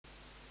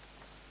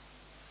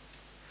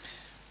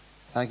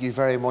Thank you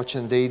very much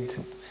indeed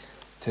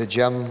to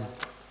Jim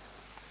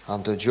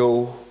and to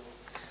Joe.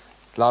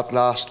 That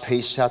last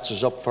piece sets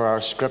us up for our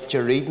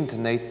scripture reading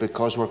tonight,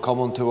 because we're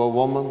coming to a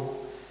woman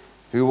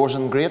who was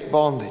in great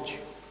bondage.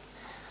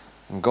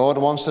 And God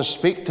wants to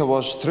speak to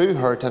us through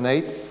her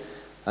tonight.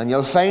 And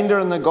you'll find her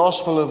in the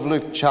Gospel of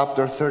Luke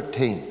chapter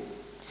 13.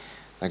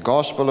 The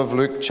Gospel of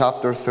Luke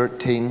chapter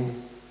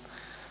 13.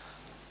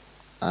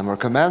 And we're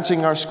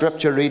commencing our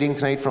scripture reading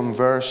tonight from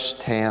verse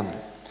 10.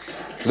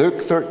 Luke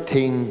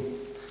 13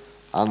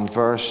 and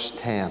verse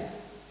 10.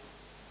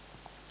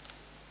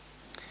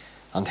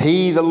 And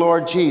he, the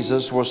Lord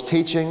Jesus, was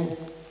teaching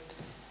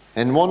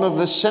in one of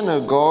the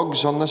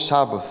synagogues on the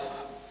Sabbath.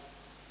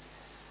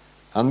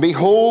 And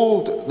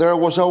behold, there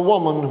was a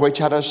woman which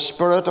had a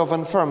spirit of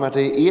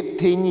infirmity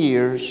 18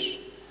 years,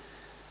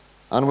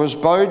 and was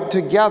bowed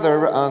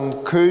together,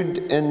 and could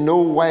in no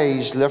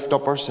wise lift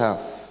up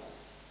herself.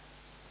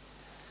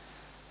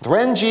 And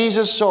when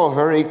Jesus saw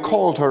her, he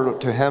called her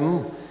to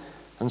him,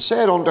 and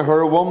said unto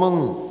her,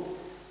 Woman,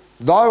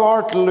 thou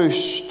art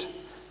loosed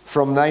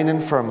from thine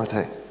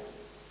infirmity.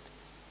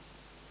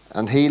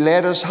 And he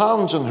laid his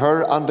hands on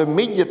her, and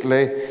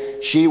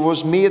immediately she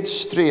was made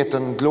straight,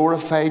 and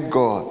glorified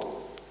God.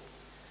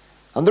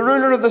 And the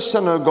ruler of the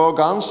synagogue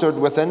answered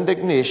with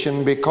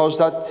indignation, because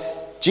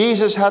that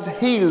Jesus had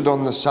healed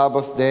on the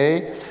Sabbath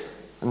day,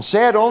 and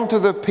said unto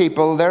the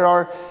people, There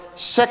are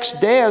 6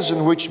 days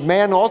in which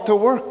men ought to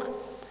work.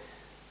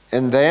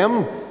 In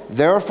them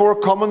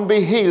therefore come and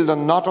be healed,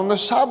 and not on the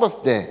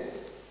Sabbath day.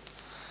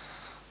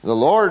 The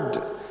Lord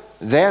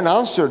then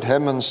answered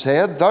him and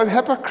said, Thou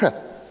hypocrite.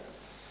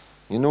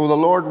 You know, the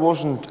Lord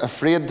wasn't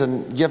afraid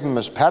to give him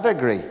his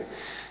pedigree.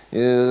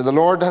 The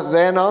Lord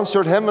then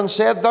answered him and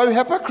said, Thou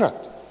hypocrite,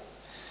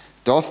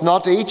 doth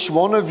not each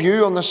one of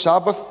you on the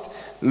Sabbath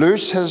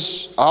loose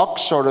his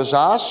ox or his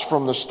ass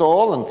from the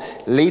stall, and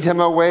lead him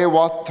away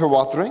to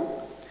watering?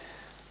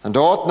 And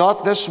ought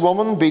not this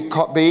woman,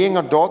 being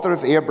a daughter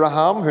of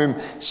Abraham, whom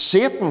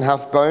Satan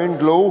hath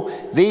bound, lo,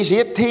 these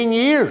 18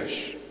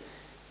 years,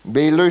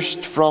 be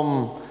loosed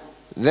from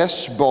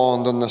this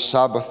bond on the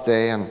Sabbath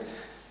day? And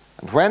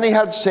when he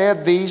had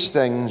said these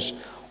things,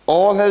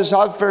 all his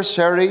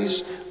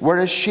adversaries were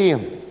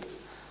ashamed,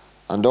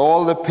 and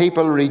all the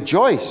people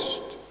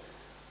rejoiced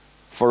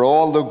for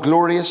all the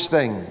glorious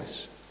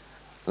things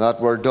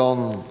that were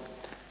done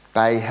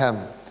by him.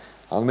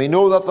 And we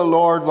know that the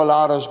Lord will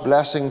add his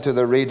blessing to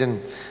the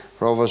reading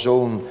of his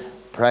own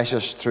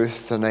precious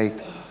truth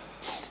tonight.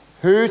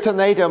 Who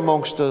tonight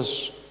amongst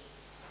us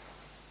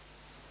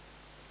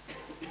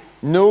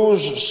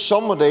knows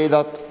somebody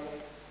that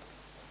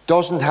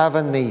doesn't have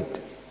a need?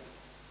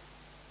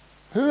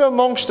 Who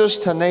amongst us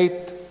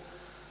tonight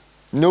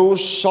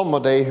knows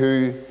somebody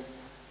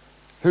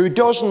who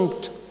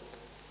doesn't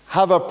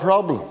have a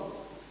problem?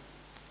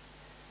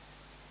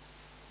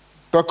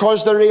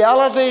 Because the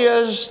reality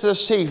is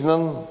this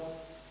evening,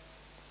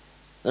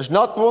 there's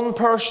not one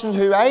person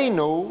who I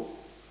know,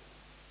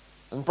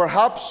 and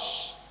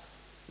perhaps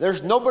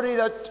there's nobody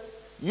that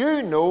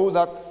you know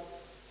that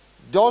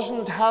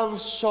doesn't have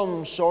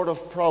some sort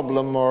of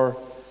problem or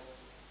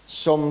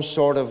some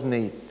sort of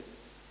need.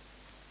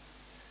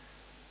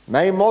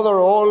 My mother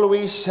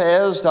always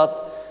says that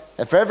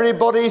if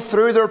everybody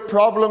threw their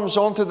problems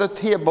onto the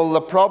table,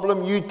 the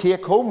problem you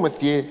take home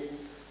with you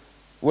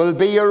will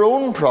be your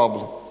own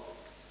problem.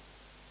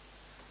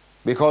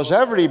 Because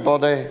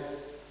everybody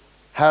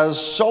has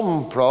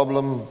some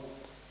problem,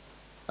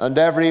 and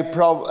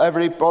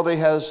everybody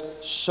has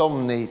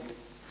some need.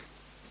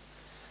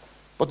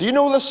 But do you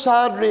know the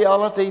sad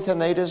reality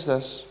tonight is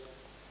this?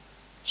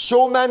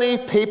 So many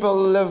people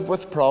live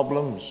with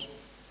problems.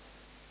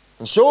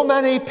 And so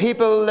many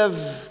people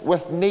live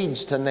with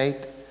needs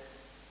tonight,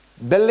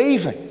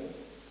 believing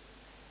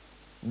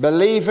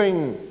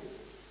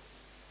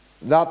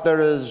that there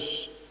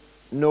is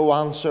no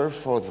answer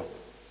for them.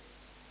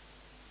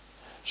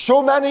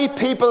 So many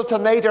people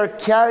tonight are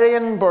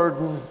carrying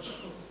burdens,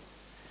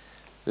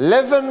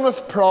 living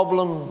with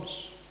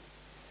problems,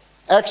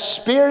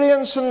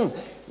 experiencing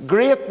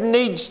great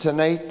needs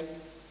tonight,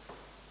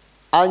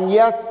 and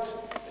yet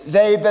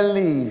they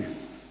believe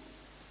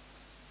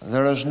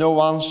there is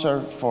no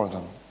answer for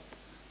them.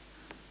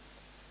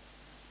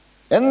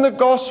 In the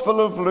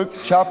Gospel of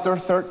Luke chapter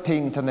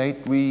 13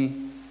 tonight, we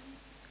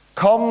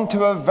come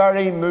to a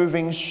very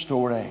moving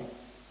story.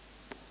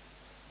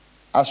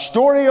 A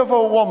story of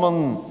a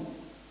woman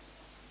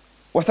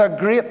with a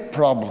great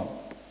problem.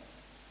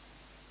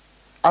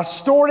 A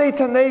story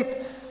tonight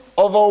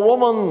of a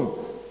woman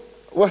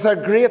with a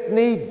great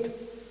need.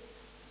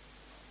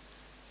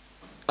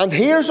 And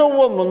here's a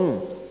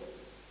woman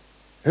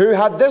who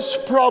had this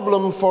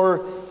problem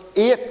for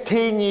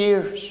 18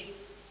 years.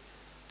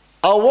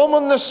 A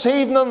woman this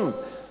evening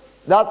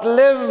that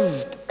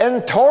lived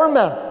in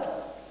torment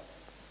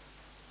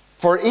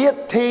for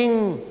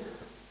 18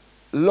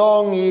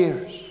 long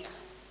years.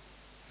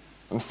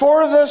 And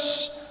for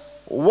this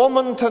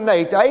woman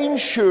tonight, I'm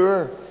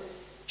sure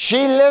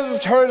she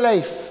lived her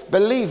life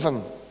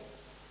believing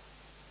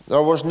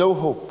there was no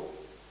hope.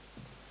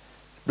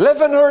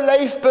 living her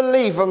life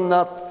believing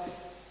that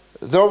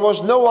there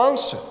was no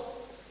answer.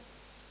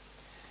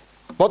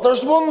 But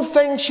there's one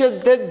thing she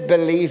did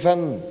believe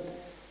in.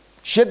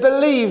 She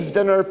believed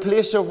in her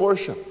place of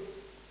worship.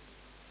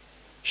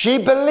 She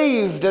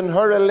believed in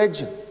her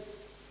religion.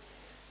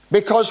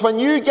 Because when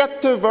you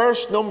get to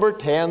verse number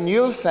 10,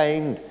 you'll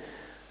find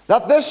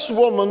that this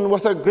woman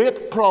with a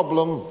great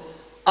problem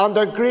and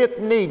a great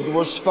need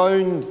was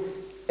found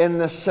in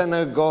the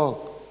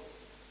synagogue.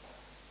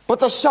 But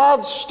the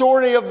sad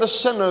story of the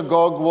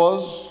synagogue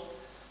was,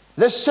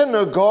 the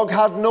synagogue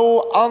had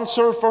no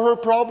answer for her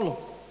problem.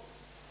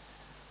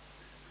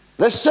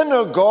 The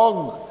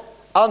synagogue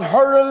and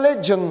her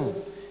religion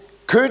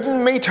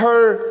couldn't meet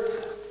her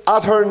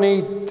at her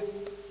need.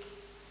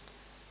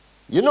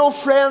 You know,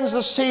 friends,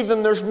 this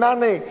evening there's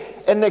many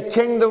in the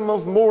kingdom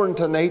of Mourne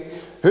tonight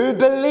who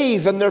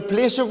believe in their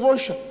place of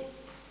worship,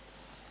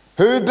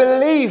 who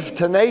believe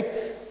tonight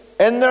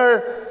in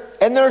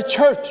their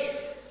church,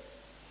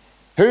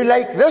 who,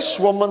 like this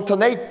woman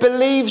tonight,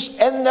 believes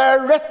in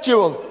their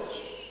rituals,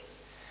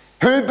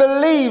 who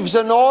believes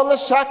in all the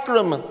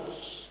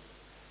sacraments.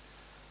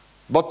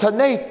 But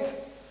tonight,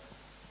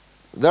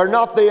 they're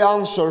not the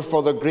answer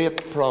for the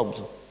great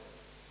problem.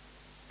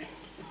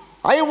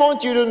 I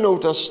want you to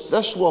notice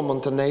this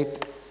woman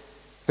tonight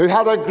who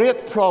had a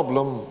great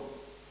problem,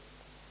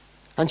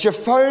 and she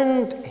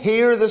found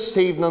here this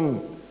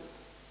evening,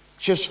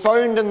 she's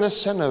found in the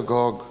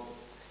synagogue,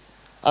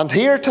 and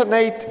here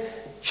tonight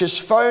she's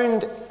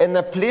found in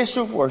a place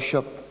of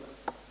worship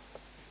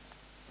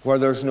where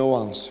there's no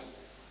answer.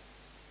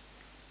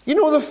 You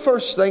know, the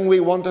first thing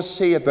we want to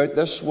see about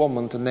this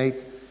woman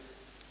tonight,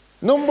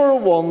 number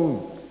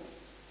one,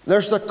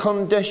 there's the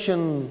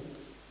condition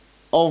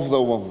of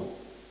the woman.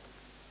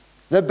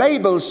 The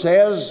Bible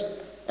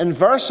says in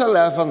verse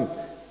 11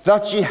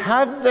 that she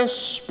had this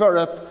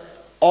spirit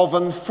of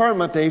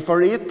infirmity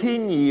for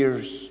 18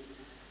 years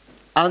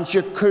and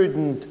she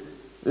couldn't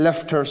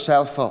lift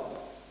herself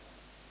up.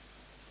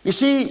 You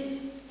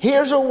see,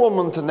 here's a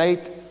woman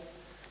tonight,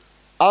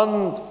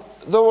 and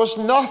there was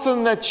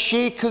nothing that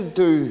she could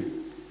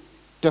do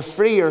to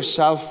free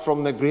herself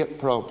from the great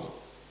problem.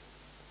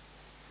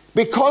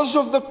 Because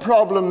of the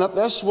problem that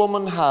this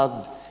woman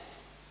had,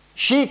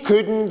 she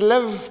couldn't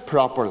live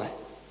properly.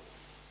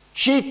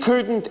 She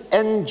couldn't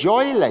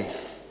enjoy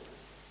life.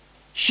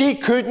 She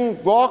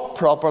couldn't walk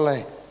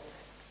properly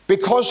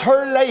because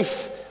her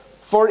life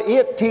for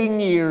 18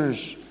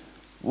 years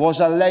was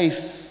a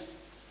life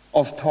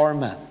of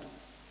torment.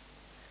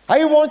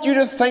 I want you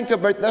to think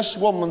about this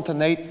woman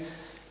tonight,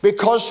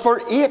 because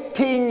for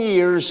 18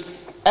 years,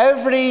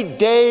 every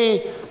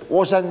day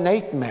was a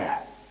nightmare.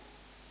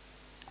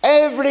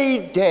 Every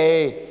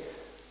day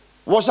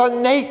was a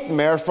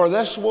nightmare for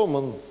this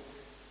woman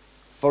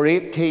for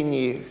 18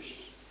 years.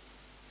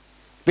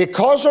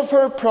 Because of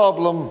her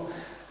problem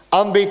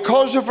and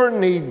because of her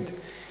need,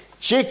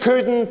 she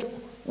couldn't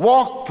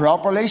walk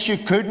properly, she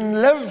couldn't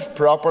live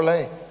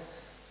properly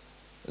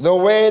the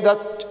way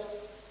that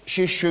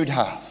she should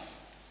have.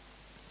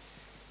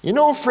 You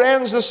know,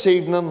 friends, this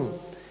evening,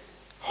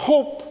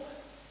 hope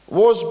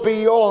was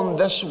beyond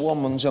this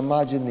woman's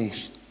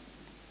imagination.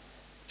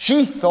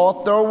 She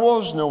thought there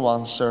was no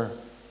answer.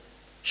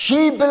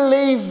 She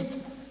believed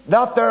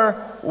that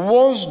there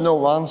was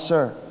no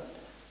answer.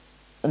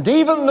 And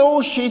even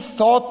though she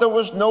thought there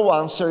was no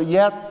answer,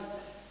 yet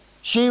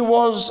she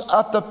was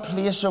at the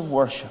place of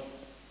worship.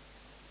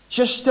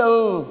 She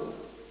still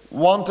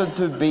wanted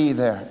to be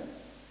there.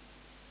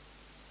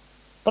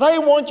 But I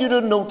want you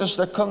to notice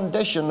the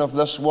condition of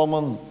this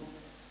woman.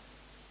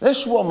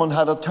 This woman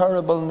had a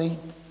terrible need.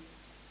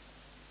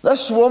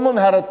 This woman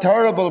had a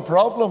terrible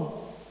problem.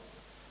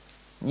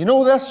 You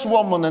know, this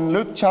woman in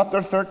Luke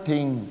chapter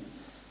 13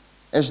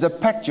 is the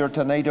picture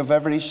tonight of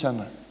every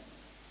sinner.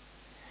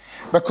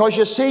 Because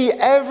you see,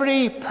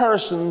 every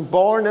person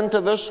born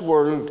into this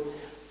world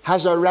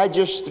has a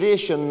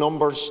registration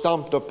number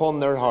stamped upon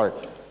their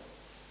heart.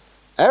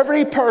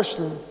 Every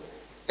person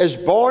is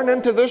born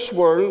into this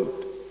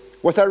world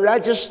with a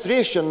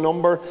registration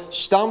number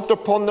stamped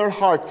upon their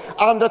heart.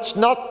 And it's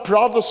not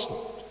Protestant.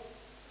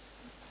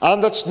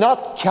 And it's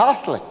not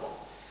Catholic.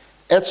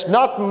 It's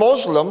not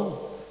Muslim.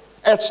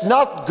 It's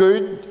not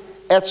good.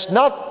 It's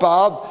not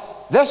bad.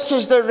 This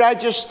is the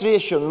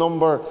registration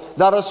number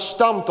that is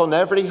stamped on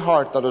every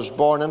heart that is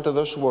born into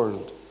this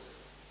world.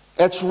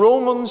 It's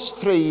Romans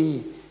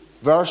 3,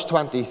 verse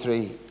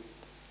 23.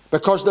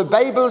 Because the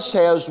Bible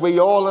says we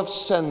all have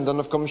sinned and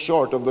have come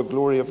short of the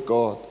glory of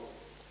God.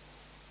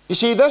 You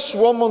see, this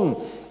woman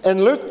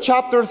in Luke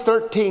chapter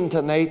 13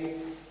 tonight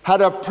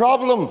had a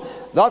problem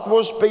that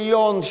was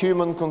beyond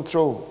human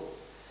control.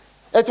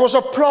 It was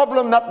a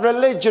problem that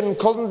religion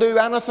couldn't do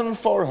anything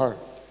for her.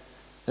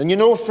 And you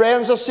know,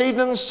 friends, this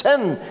evening,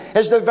 sin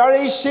is the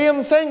very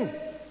same thing.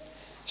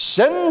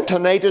 Sin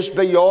tonight is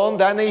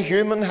beyond any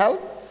human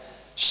help.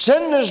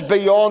 Sin is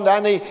beyond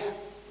any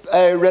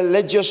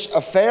religious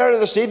affair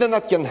this evening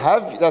that can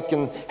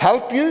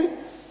help you.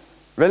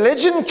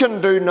 Religion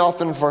can do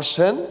nothing for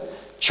sin.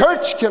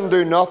 Church can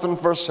do nothing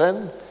for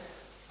sin.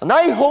 And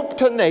I hope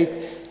tonight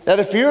that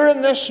if you're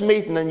in this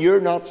meeting and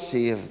you're not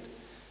saved,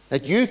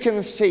 that you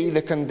can see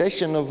the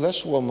condition of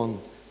this woman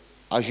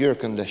as your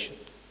condition.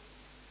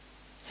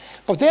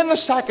 But then the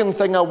second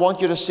thing I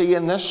want you to see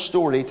in this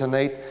story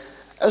tonight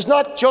is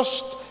not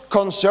just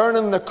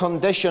concerning the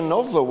condition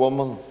of the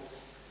woman,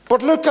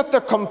 but look at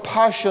the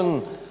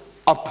compassion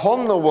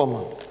upon the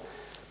woman.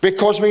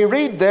 Because we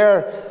read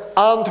there,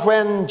 and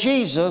when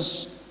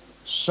Jesus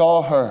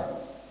saw her.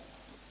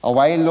 Oh,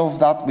 I love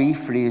that wee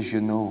phrase,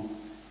 you know.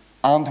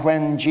 And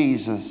when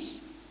Jesus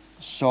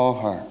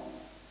saw her.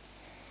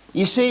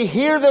 You see,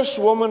 here this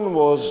woman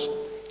was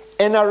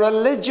in a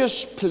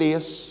religious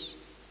place,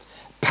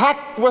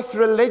 packed with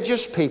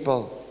religious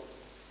people,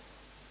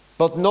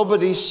 but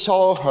nobody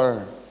saw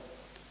her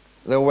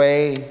the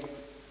way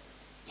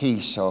he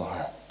saw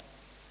her.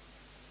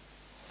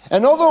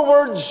 In other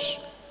words,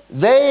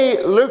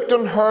 they looked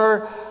on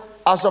her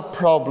as a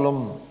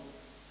problem,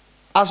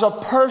 as a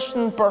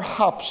person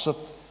perhaps that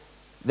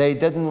they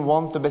didn't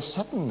want to be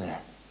sitting there.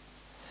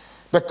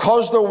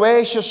 Because the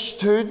way she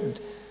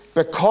stood,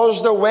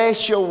 because the way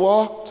she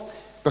walked,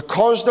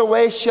 because the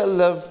way she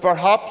lived,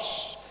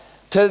 perhaps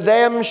to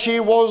them she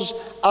was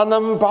an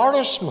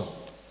embarrassment.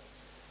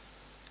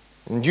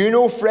 And you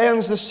know,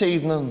 friends, this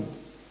evening,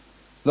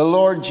 the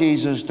Lord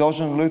Jesus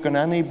doesn't look on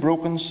any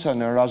broken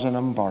sinner as an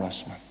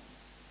embarrassment.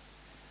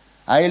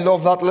 I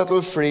love that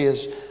little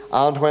phrase,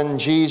 and when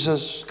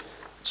Jesus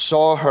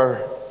saw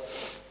her.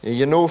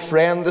 You know,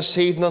 friend, this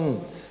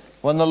evening,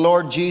 when the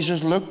Lord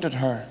Jesus looked at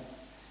her,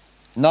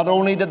 not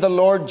only did the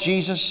Lord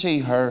Jesus see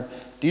her,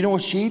 do you know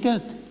what she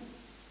did?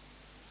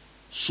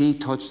 She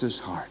touched his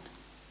heart.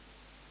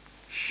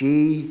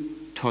 She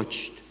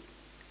touched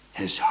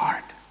his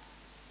heart.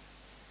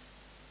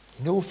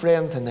 You know,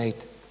 friend,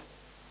 tonight,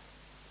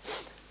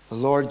 the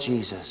Lord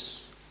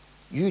Jesus,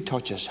 you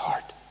touch his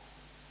heart.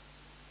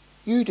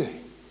 You do.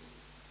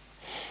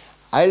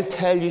 I'll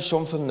tell you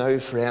something now,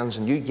 friends,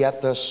 and you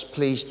get this,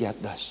 please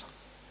get this.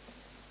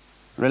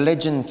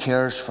 Religion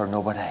cares for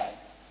nobody.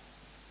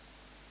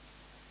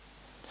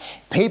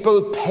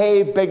 People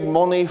pay big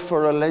money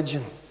for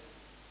religion.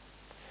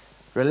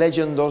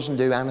 Religion doesn't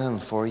do anything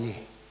for you.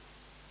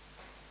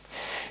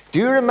 Do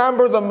you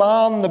remember the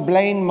man, the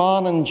blind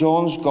man in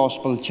John's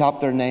Gospel,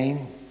 chapter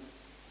 9?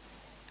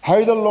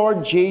 How the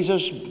Lord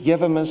Jesus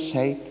gave him his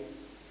sight.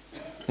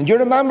 And do you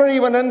remember he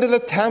went into the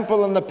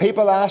temple and the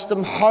people asked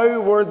him,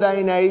 how were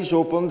thine eyes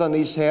opened? And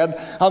he said,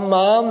 a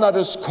man that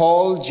is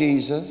called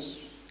Jesus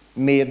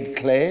made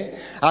clay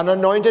and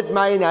anointed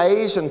mine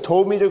eyes and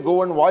told me to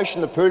go and wash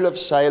in the pool of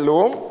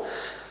Siloam.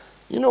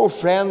 You know,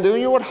 friend, do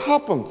you know what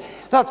happened?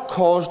 That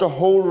caused a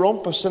whole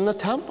rumpus in the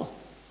temple.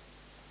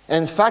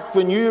 In fact,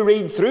 when you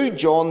read through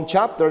John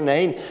chapter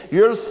 9,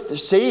 you'll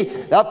see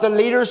that the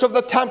leaders of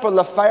the temple,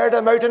 they fired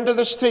him out into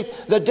the street.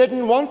 They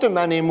didn't want him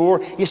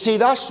anymore. You see,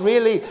 that's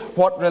really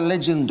what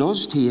religion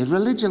does to you.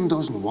 Religion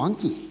doesn't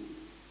want you.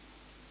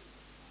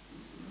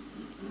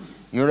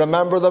 You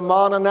remember the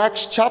man in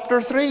Acts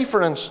chapter 3,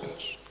 for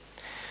instance.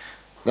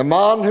 The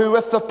man who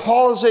with the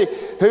palsy,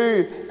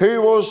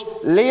 who was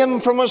lame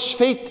from his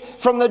feet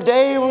from the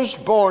day he was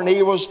born.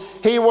 He was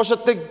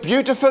at the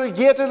beautiful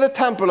gate of the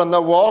temple, and they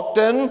walked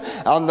in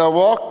and they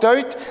walked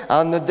out,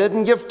 and they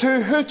didn't give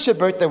two hoots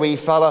about the wee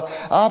fella.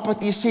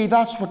 But you see,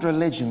 that's what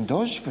religion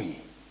does for you.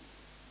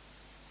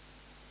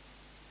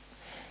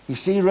 You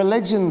see,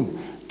 religion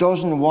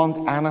doesn't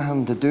want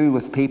anything to do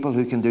with people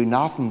who can do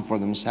nothing for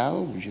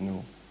themselves, you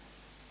know.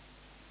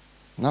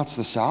 And that's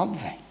the sad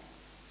thing.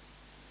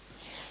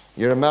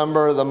 You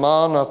remember the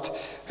man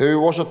who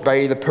was it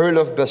by the pool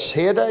of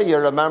Bethesda? You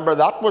remember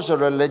that was a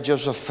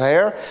religious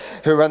affair.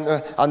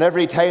 And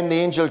every time the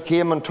angel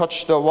came and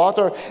touched the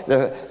water,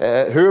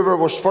 whoever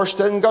was first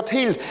in got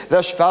healed.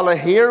 This fella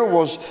here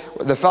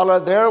the fella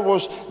there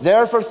was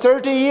there for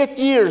 38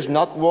 years.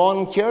 Not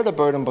one cared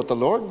about him, but the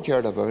Lord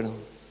cared about him.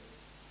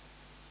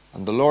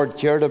 And the Lord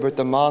cared about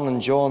the man in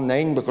John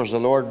 9 because the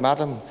Lord met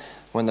him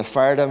when they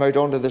fired him out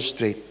onto the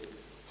street.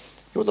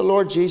 You know what the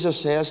Lord Jesus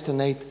says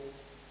tonight?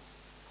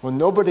 When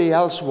nobody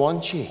else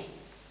wants you,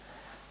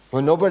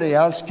 when nobody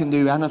else can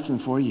do anything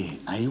for you,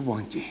 I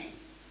want you. He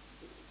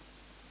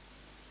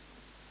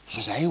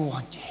says, I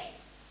want you.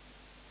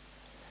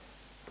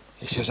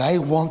 He says, I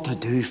want to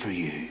do for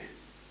you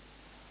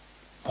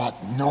what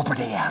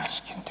nobody else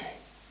can do.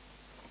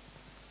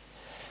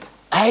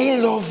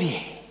 I love you.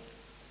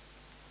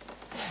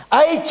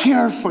 I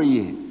care for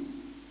you.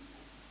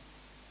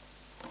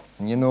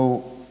 And you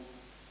know,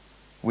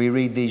 we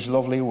read these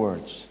lovely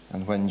words,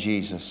 and when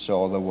Jesus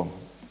saw the woman.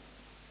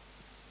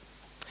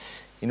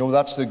 You know,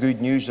 that's the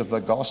good news of the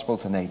gospel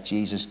tonight.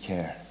 Jesus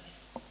cares.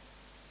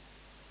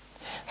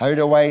 How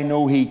do I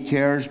know he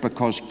cares?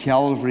 Because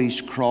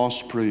Calvary's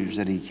cross proves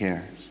that he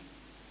cares.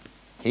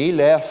 He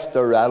left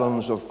the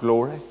realms of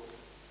glory,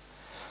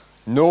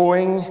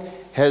 knowing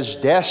his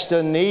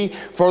destiny,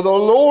 for the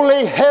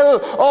lowly hill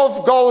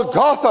of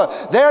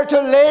Golgotha, there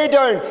to lay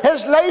down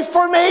his life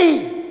for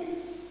me.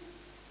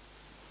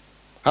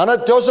 And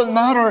it doesn't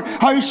matter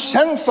how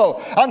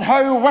sinful and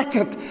how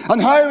wicked and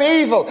how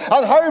evil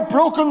and how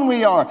broken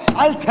we are.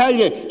 I'll tell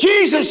you,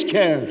 Jesus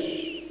cares.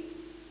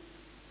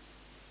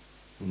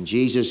 And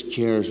Jesus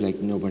cares like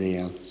nobody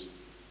else.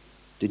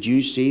 Did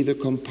you see the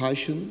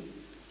compassion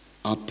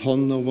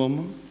upon the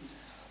woman?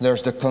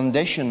 There's the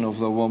condition of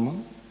the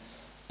woman.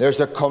 There's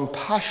the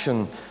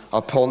compassion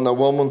upon the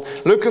woman.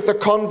 Look at the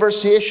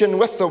conversation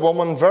with the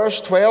woman,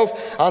 verse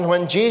 12. And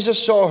when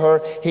Jesus saw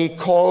her, he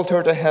called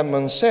her to him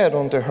and said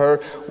unto her,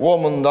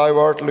 Woman, thou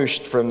art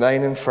loosed from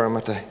thine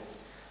infirmity.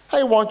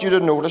 I want you to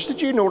notice,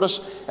 did you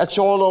notice it's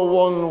all a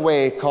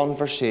one-way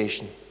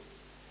conversation?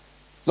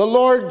 The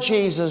Lord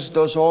Jesus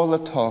does all the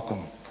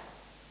talking.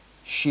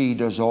 She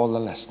does all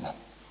the listening.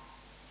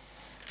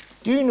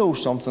 Do you know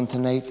something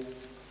tonight?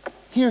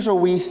 Here's a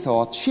wee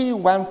thought. She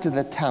went to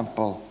the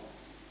temple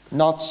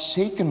not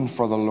seeking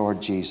for the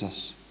Lord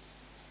Jesus.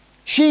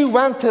 She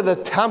went to the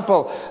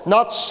temple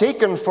not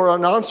seeking for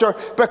an answer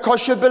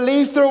because she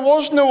believed there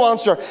was no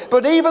answer.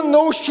 But even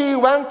though she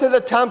went to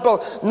the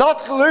temple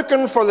not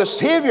looking for the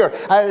Saviour,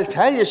 I'll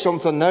tell you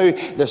something now,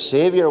 the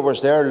Saviour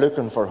was there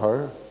looking for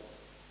her.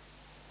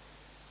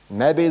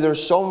 Maybe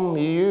there's some of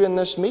you in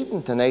this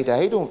meeting tonight,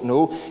 I don't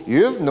know,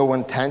 you have no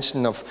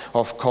intention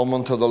of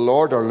coming to the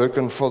Lord or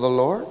looking for the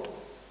Lord.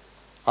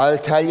 I'll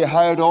tell you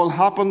how it all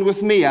happened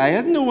with me. I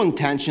had no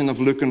intention of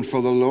looking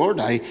for the Lord.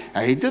 I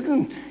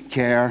didn't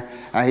care.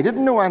 I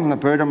didn't know anything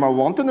about him or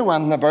want to know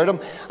anything about him.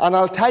 And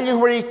I'll tell you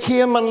where he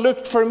came and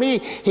looked for me.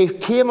 He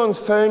came and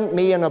found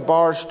me in a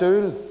bar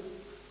stool.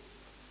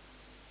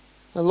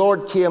 The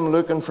Lord came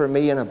looking for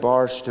me in a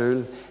bar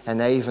stool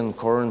in Ivan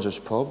Corns'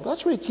 pub.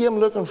 That's where he came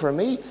looking for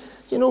me.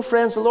 You know,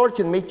 friends, the Lord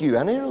can meet you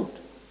any road.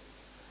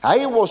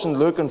 I wasn't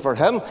looking for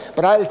him,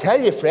 but I'll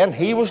tell you, friend,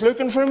 he was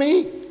looking for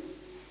me.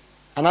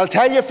 And I'll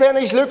tell you, friend,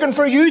 he's looking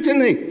for you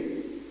tonight.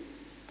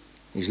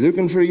 He's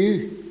looking for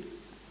you.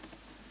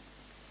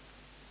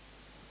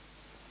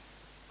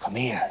 Come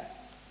here.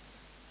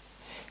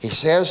 He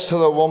says to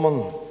the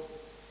woman,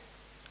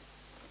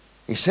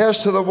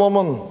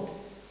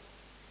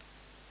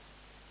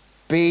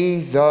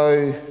 Be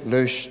thou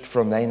loosed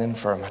from thine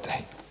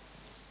infirmity.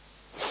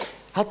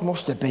 That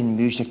must have been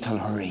music to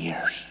her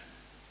ears.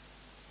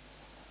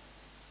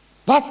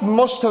 That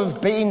must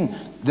have been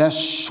the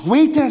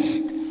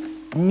sweetest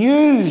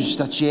news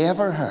that she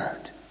ever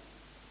heard.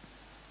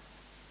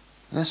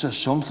 This is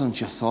something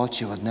she thought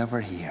she would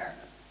never hear.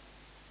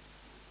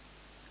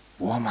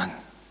 Woman,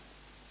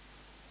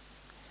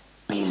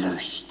 be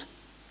loosed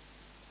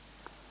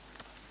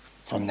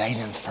from thine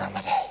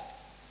infirmity.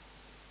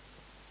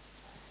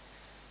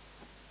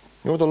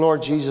 You know what the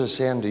Lord Jesus is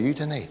saying to you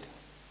tonight?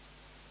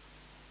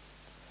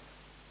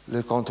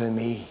 Look unto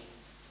me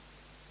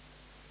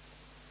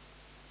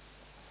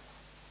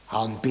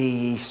and be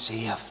ye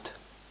saved.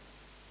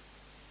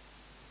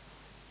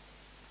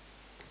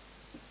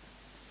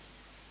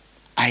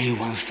 I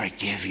will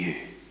forgive you.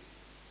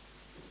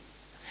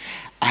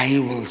 I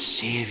will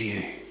save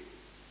you.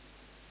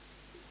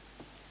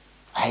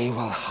 I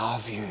will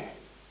have you.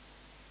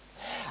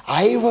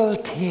 I will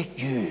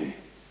take you.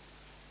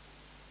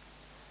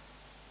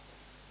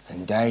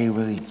 And I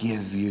will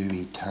give you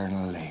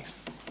eternal life.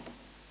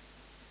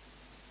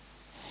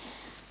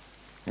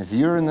 If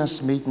you're in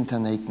this meeting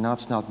tonight and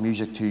that's not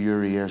music to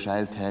your ears,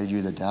 I'll tell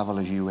you the devil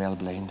is you well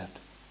blinded.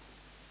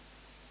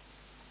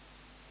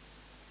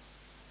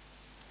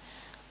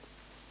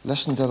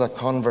 Listen to the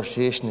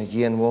conversation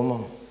again,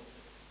 woman.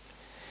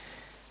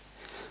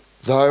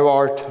 Thou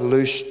art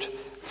loosed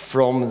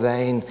from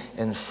thine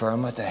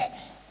infirmity.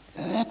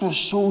 That was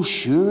so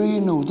sure,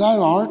 you know.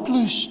 Thou art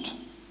loosed.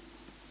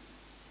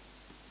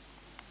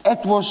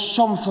 It was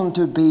something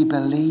to be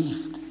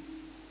believed.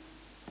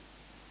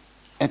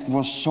 It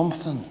was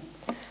something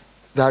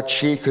that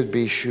she could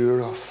be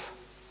sure of.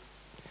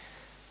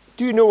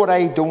 Do you know what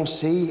I don't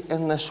see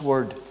in this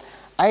word?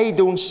 I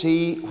don't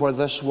see where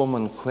this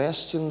woman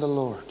questioned the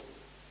Lord.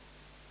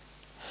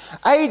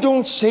 I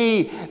don't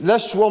see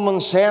this woman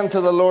saying to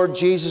the Lord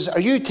Jesus,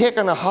 are you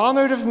taking a hand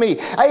out of me?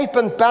 I've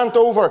been bent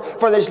over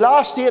for these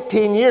last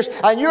 18 years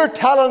and you're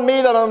telling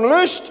me that I'm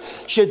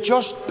loosed. She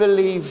just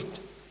believed.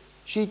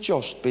 She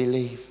just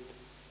believed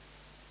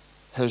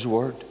his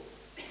word.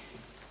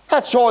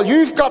 That's all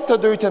you've got to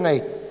do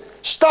tonight.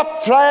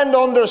 Stop trying to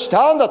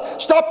understand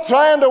it. Stop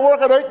trying to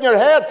work it out in your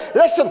head.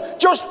 Listen,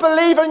 just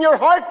believe in your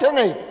heart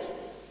tonight.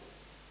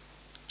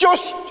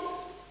 Just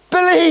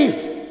believe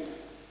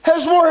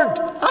his word.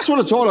 That's what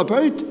it's all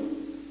about.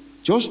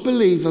 Just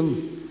believe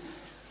in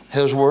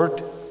his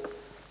word.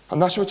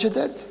 And that's what she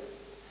did.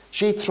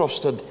 She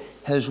trusted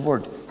his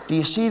word. Do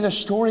you see the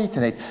story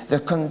tonight? The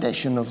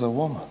condition of the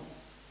woman.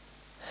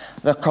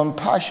 The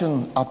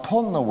compassion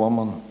upon the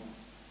woman.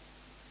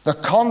 The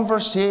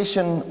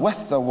conversation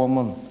with the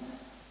woman.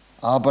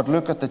 But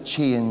look at the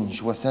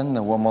change within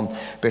the woman.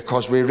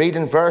 Because we read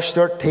in verse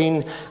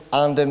 13,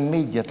 and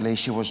immediately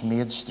she was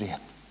made straight.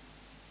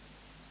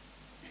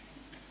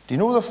 Do you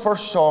know the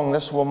first song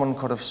this woman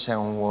could have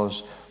sung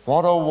was,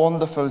 what a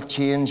wonderful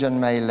change in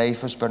my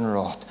life has been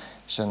wrought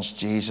since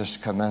Jesus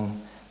came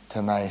in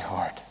to my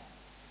heart.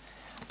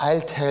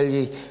 I'll tell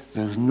you,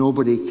 there's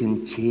nobody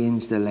can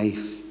change the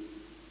life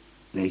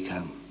like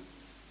him.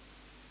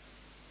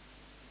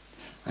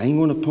 I'm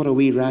going to put a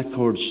wee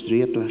record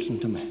straight, listen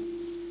to me.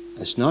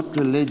 It's not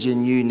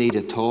religion you need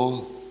at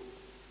all.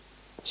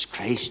 It's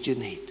Christ you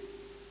need.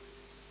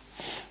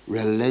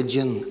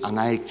 Religion, and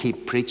I'll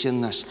keep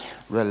preaching this,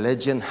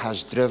 religion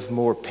has driven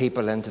more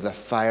people into the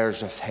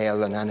fires of hell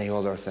than any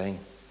other thing.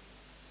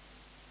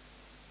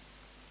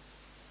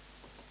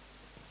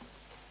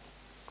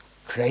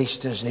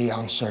 Christ is the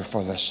answer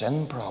for the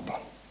sin problem.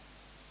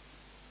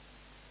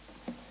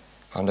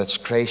 And it's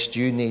Christ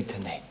you need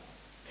tonight.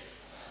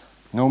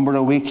 A number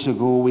of weeks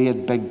ago we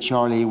had Big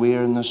Charlie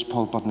Weir in this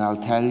pulpit, and I'll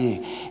tell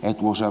you, it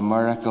was a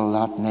miracle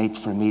that night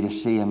for me to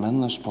see him in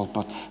this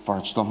pulpit, for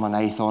it's something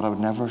I thought I would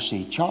never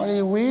see.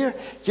 Charlie Weir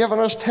giving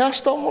us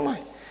testimony.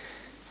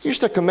 He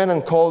used to come in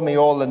and call me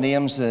all the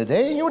names of the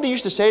day. You know what he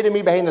used to say to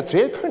me behind the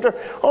trade counter?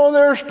 Oh,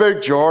 there's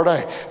Big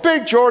Geordie.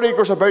 Big Geordie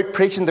goes about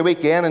preaching the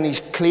weekend and he's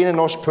cleaning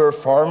us poor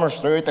farmers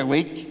throughout the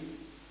week.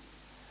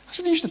 That's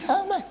what he used to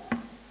tell me,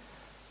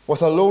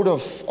 with a load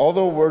of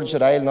other words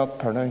that I'll not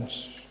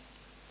pronounce.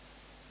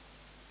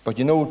 But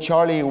you know,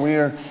 Charlie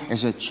Weir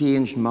is a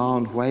changed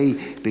man. Why?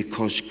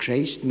 Because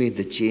Christ made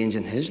the change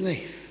in his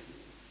life.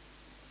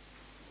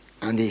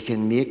 And he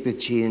can make the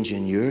change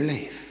in your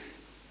life.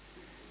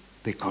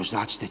 Because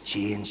that's the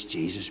change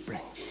Jesus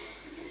brings.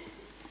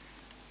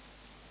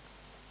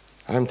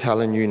 I'm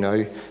telling you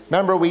now.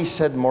 Remember wee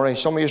Sid Murray?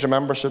 Some of you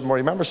remember Sid Murray.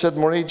 Remember Sid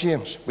Murray,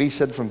 James? Wee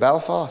Sid from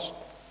Belfast.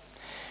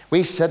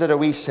 We Sid had a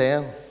wee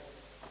saying.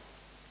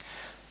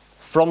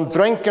 From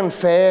drinking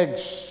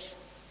fags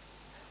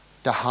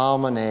to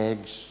ham and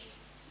eggs.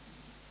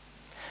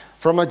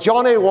 From a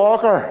Johnny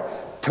Walker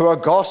to a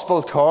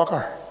gospel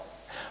talker.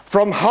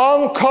 From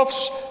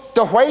handcuffs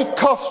to white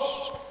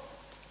cuffs.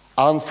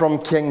 And from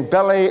King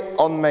Billy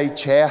on my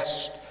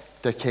chest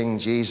to King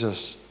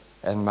Jesus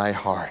in my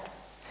heart.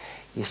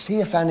 You see,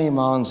 if any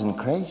man's in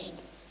Christ,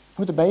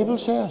 what the Bible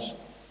says,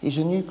 he's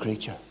a new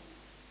creature.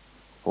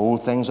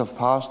 Old things have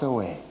passed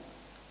away.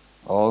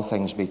 All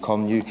things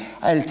become new.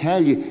 I'll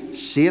tell you,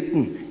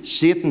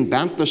 Satan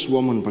bent this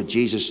woman, but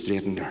Jesus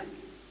straightened her.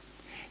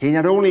 He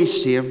not only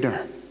saved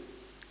her,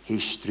 he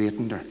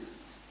straightened her.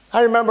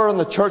 I remember on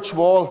the church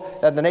wall,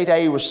 the night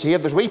I was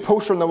saved, there's a wee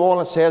poster on the wall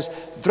that says,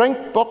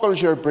 drink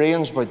buckles your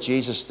brains, but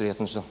Jesus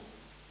straightens them.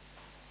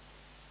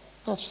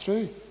 That's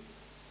true.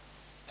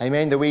 I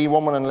mean, the wee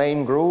woman in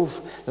Lime Grove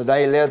that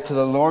I led to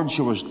the Lord,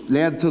 she was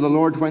led to the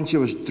Lord when she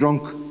was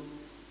drunk.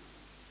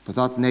 But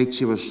that night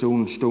she was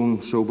stone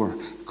sober,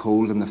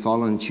 cold, and the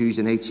following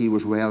Tuesday night she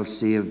was well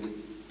saved.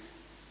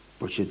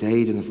 But she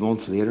died a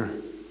month later.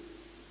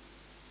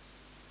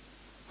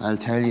 I'll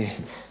tell you,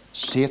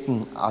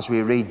 Satan, as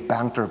we read,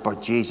 bent her,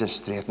 but Jesus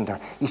straightened her.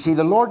 You see,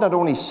 the Lord not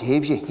only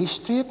saves you, he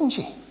straightens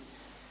you.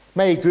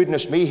 My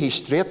goodness me, he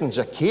straightens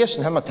a case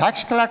and him a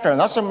tax collector, and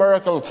that's a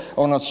miracle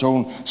on its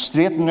own.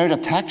 Straighten out a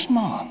tax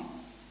man.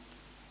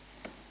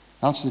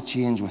 That's the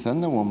change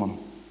within the woman.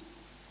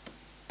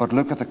 But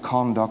look at the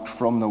conduct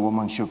from the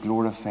woman. She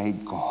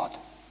glorified God.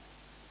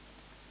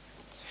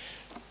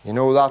 You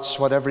know, that's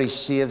what every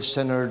saved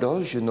sinner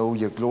does. You know,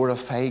 you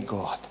glorify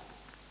God.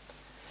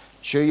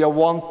 Sure, you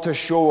want to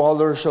show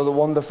others of the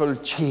wonderful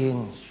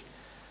change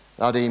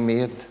that he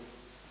made.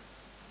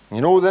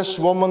 You know, this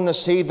woman, the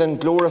seed, then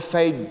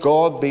glorified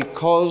God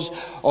because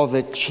of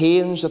the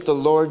change of the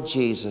Lord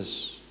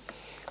Jesus.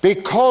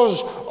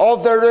 Because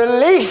of the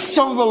release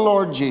of the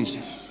Lord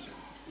Jesus.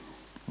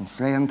 And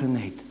friend,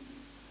 tonight,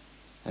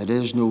 it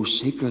is no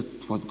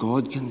secret what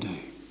God can do.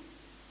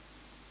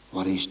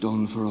 What he's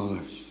done for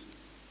others,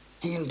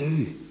 he'll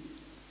do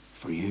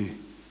for you.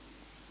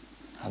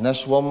 And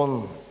this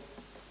woman,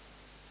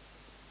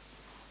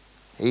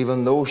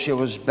 even though she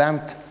was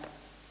bent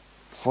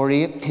for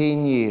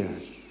 18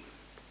 years,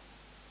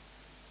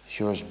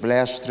 she was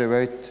blessed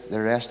throughout the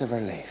rest of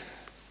her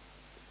life.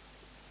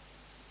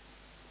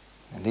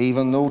 And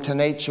even though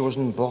tonight she was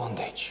in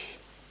bondage,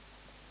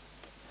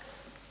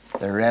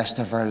 the rest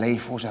of her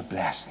life was a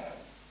blessing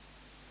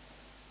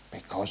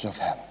because of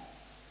him.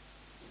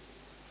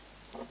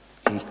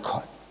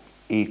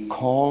 He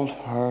called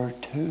her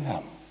to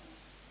him.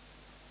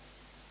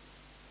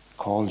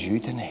 Called you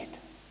tonight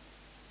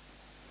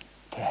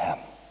to him.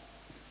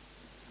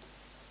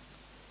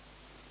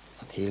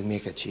 And he'll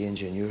make a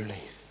change in your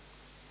life.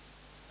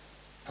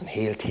 And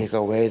he'll take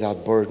away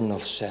that burden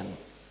of sin.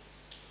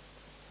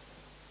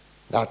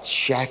 That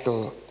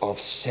shackle of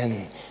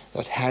sin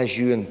that has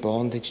you in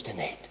bondage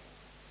tonight.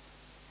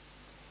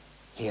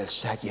 He'll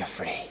set you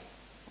free.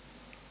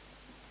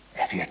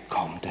 If you'd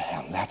come to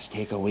him. Let's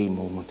take a wee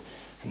moment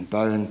and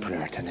bow in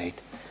prayer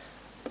tonight.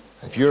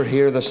 If you're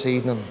here this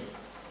evening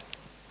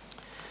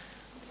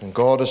and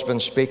God has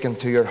been speaking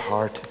to your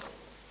heart,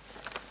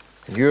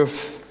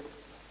 you've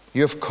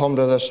come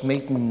to this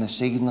meeting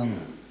this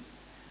evening,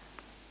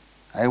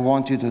 I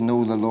want you to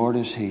know the Lord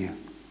is here.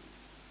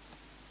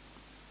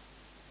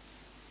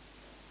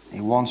 He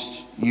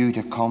wants you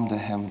to come to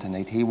him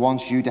tonight. He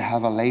wants you to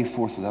have a life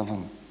worth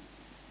living.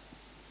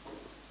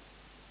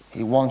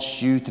 He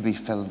wants you to be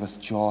filled with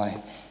joy.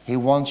 He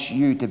wants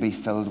you to be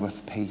filled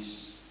with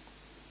peace.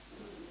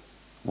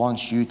 He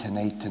wants you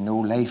tonight to know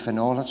life in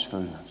all its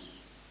fullness.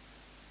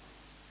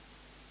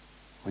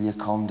 Will you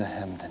come to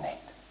him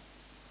tonight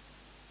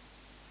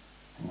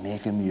and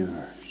make him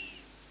yours?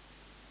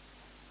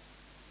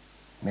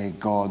 May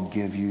God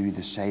give you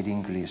the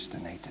saving grace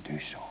tonight to do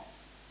so.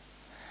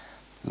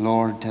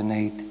 Lord,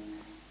 tonight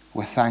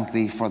we thank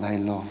thee for thy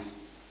love.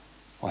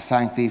 We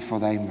thank thee for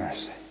thy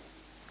mercy.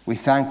 We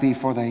thank thee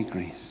for thy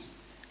grace.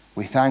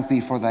 We thank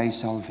thee for thy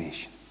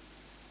salvation.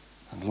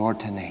 And Lord,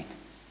 tonight,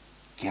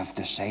 give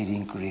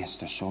deciding grace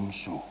to some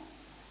soul.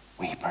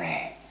 We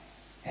pray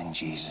in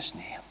Jesus'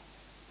 name.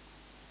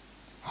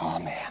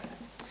 Amen.